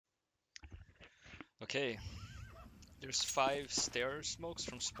Okay, there's 5 stair smokes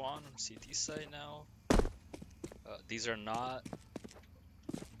from spawn on CT site now. These are not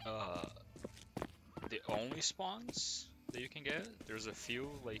uh, the only spawns that you can get. There's a few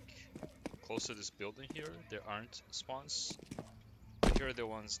like close to this building here. There aren't spawns, but here are the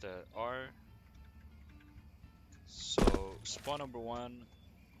ones that are. So spawn number 1,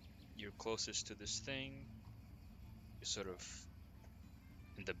 you're closest to this thing. You're sort of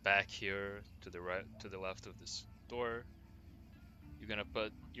in the back here, to the right, to the left of this door. You're gonna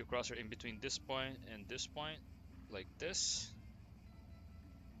put your crosshair in between this point and this point, like this.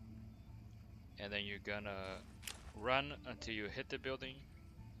 And then you're gonna run until you hit the building.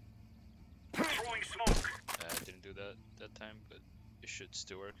 Throwing smoke. I didn't do that time, but it should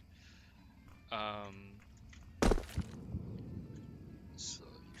still work. So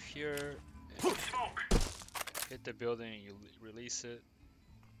here, and Smoke. hit the building, and you release it,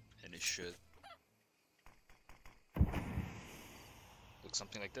 and it should look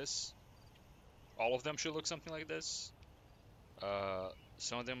something like this. All of them should look something like this.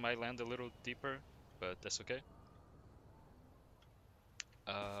 Some of them might land a little deeper, but that's okay.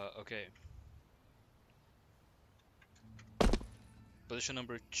 Okay. Position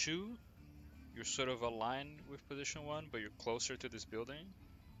number 2, you're sort of aligned with position 1, but you're closer to this building.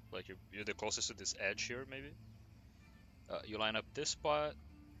 Like you're the closest to this edge here, maybe. You line up this spot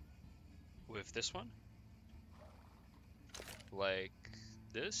with this one, like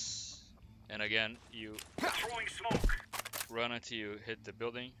this, and again you Throwing smoke. run until you hit the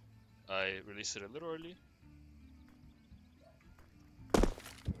building. I released it a little early,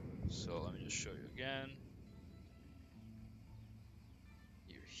 so let me just show you again.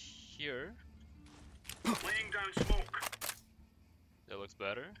 You're here. Laying down smoke. That looks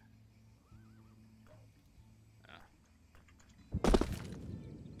better.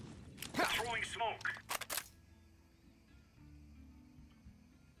 Throwing smoke.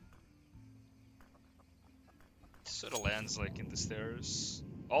 Sort of lands like in the stairs.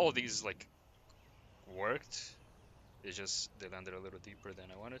 All of these like worked. It's just they landed a little deeper than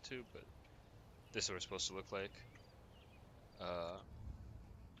I wanted to, but this is what it's supposed to look like.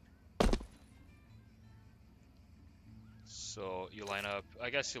 So you line up, I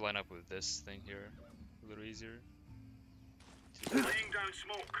guess you line up with this thing here, a little easier. Laying down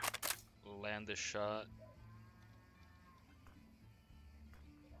smoke. Land the shot.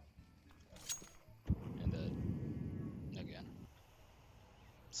 And then, again,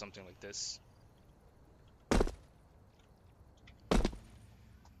 something like this.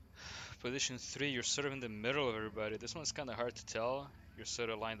 Position 3, you're sort of in the middle of everybody. This one's kind of hard to tell. You're sort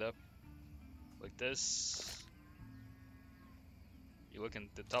of lined up like this. You look in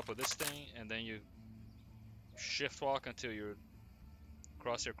the top of this thing, and then you shift walk until your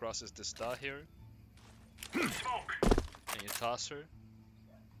crosshair crosses this dot here. Smoke. And you toss her.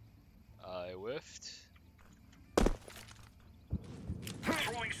 I whiffed.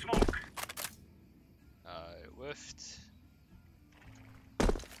 Throwing smoke. I whiffed.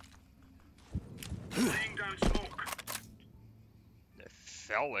 Laying down smoke. That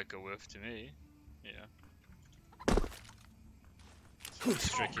felt like a whiff to me. Yeah. It's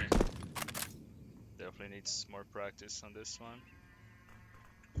tricky. Definitely needs more practice on this one.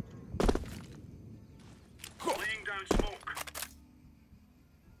 Laying down smoke.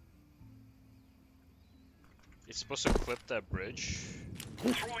 It's supposed to clip that bridge.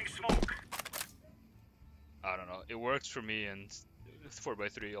 Throwing smoke. I don't know. It works for me, and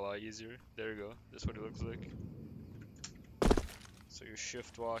 4x3 a lot easier. There you go. That's what it looks like. So you're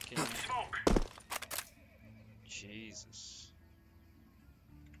shift walking. Smoke. Jesus.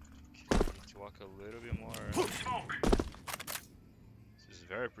 Okay, need to walk a little bit more. Smoke. This is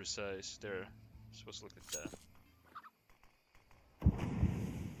very precise. There. It's supposed to look like that.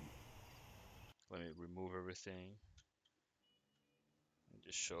 Let me remove everything and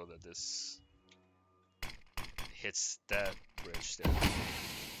just show that this hits that bridge there.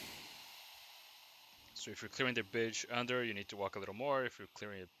 So if you're clearing the bridge under, you need to walk a little more. If you're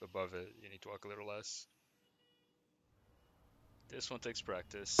clearing it above it, you need to walk a little less. This one takes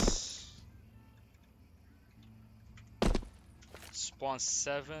practice. Spawn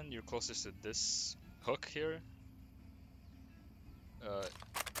 7, you're closest to this hook here.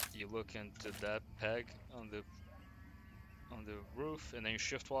 You look into that peg on the roof, and then you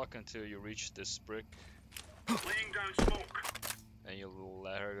shift walk until you reach this brick. Laying down smoke. And you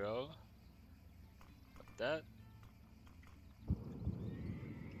let her go. Like that.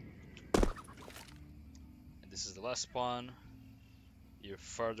 And this is the last spawn. You're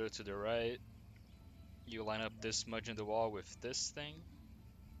farther to the right. You line up this smudge in the wall with this thing.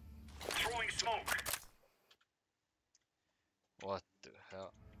 Throwing smoke.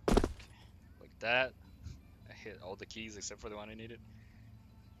 hell? Okay. Like that. I hit all the keys except for the one I needed.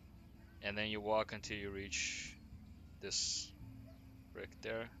 And then you walk until you reach this brick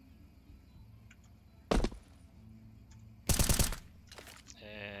there.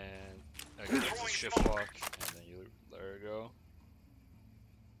 And again, it's a shift lock, and then you let her go.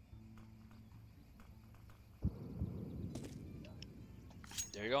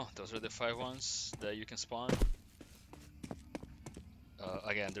 There you go. Those are the 5 ones that you can spawn.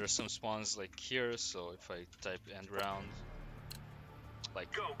 Again, there are some spawns like here, so if I type end round, like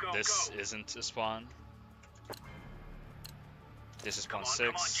this isn't a spawn. This is spawn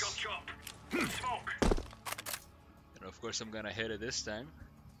 6. Smoke. And of course I'm gonna hit it this time.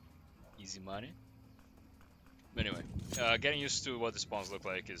 Easy money. But anyway, getting used to what the spawns look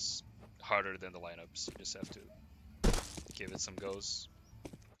like is harder than the lineups. You just have to give it some goes.